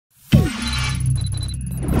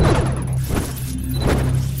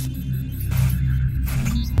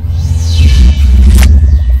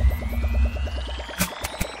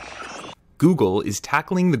Google is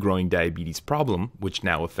tackling the growing diabetes problem, which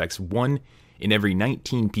now affects 1 in every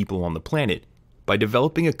 19 people on the planet, by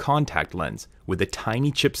developing a contact lens with a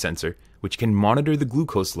tiny chip sensor which can monitor the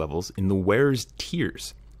glucose levels in the wearer's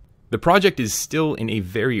tears. The project is still in a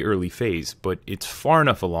very early phase, but it's far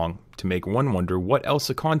enough along to make one wonder what else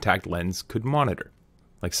a contact lens could monitor,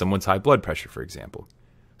 like someone's high blood pressure, for example.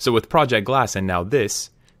 So with Project Glass and now this,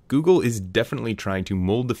 Google is definitely trying to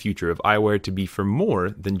mold the future of eyewear to be for more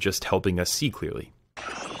than just helping us see clearly.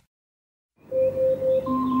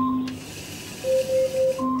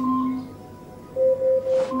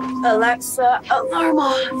 Alexa, alarm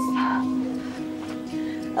off.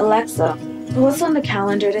 Alexa, what's on the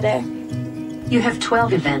calendar today? You have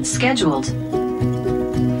 12 events scheduled.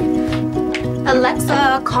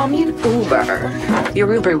 Alexa, call me an Uber.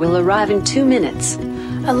 Your Uber will arrive in 2 minutes.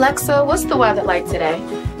 Alexa, what's the weather like today?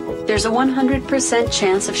 There's a 100%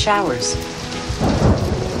 chance of showers.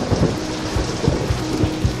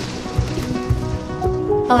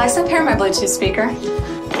 Alexa, pair my Bluetooth speaker.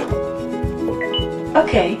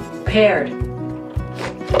 Okay, paired.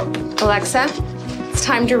 Alexa, it's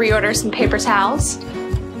time to reorder some paper towels.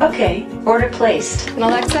 Okay, order placed. And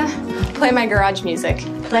Alexa, play my garage music.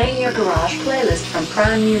 Playing your garage playlist from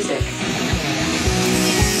Prime Music.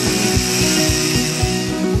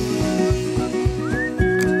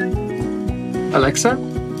 Alexa,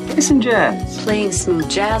 play some jazz. Playing smooth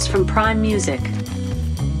jazz from Prime Music.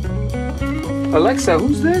 Alexa,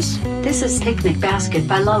 who's this? This is Picnic Basket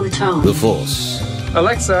by Lolatone. The Force.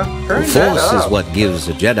 Alexa, turn The that Force up. is what gives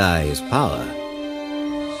a Jedi his power.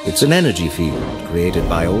 It's an energy field created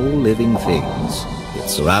by all living things. It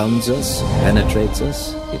surrounds us, penetrates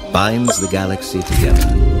us, it binds the galaxy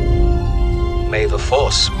together. May the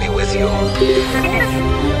Force be with you.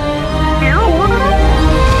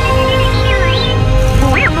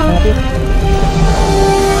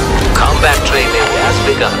 Combat training has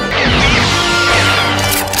begun.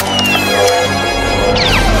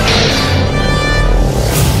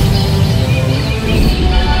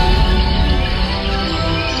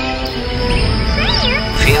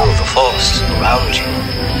 Feel the Force around you.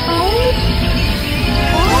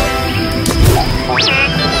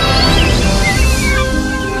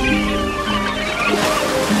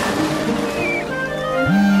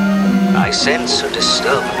 I sense a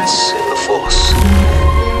disturbance in the Force.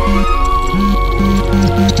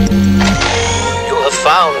 You have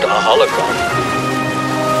found a hologram.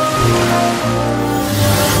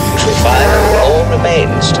 You shall find all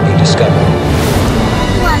remains to be discovered.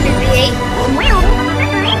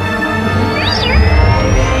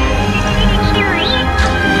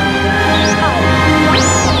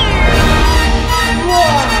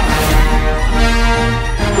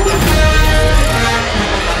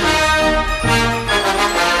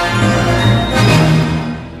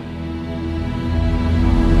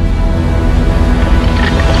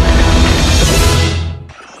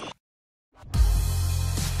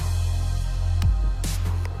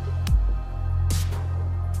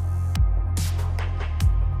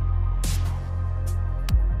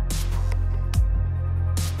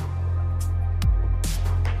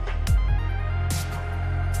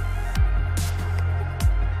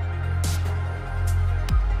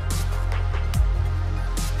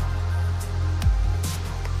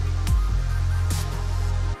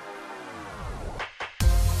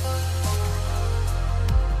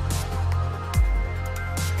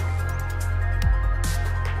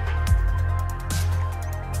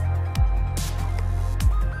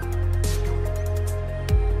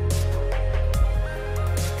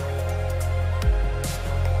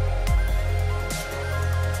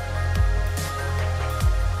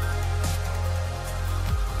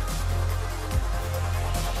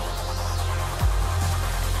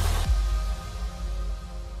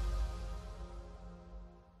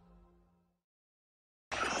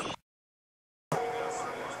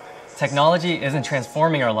 Technology isn't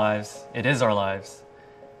transforming our lives, it is our lives.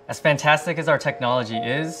 As fantastic as our technology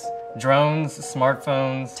is, drones,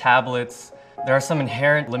 smartphones, tablets, there are some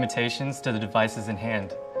inherent limitations to the devices in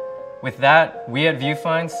hand. With that, we at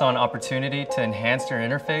Vufine saw an opportunity to enhance your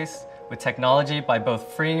interface with technology by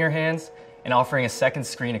both freeing your hands and offering a second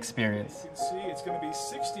screen experience. You can see it's going to be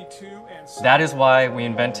 62 and 7. That is why we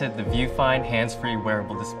invented the Vufine hands-free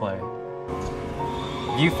wearable display.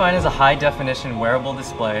 Vufine is a high-definition wearable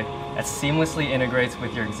display that seamlessly integrates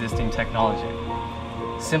with your existing technology.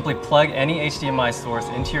 Simply plug any HDMI source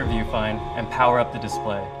into your Vufine and power up the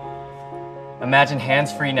display. Imagine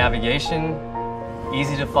hands-free navigation,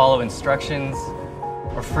 easy-to-follow instructions,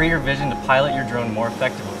 or free your vision to pilot your drone more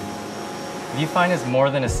effectively. Vufine is more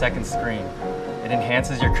than a second screen. It It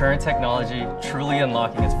enhances your current technology, truly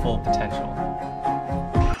unlocking its full potential.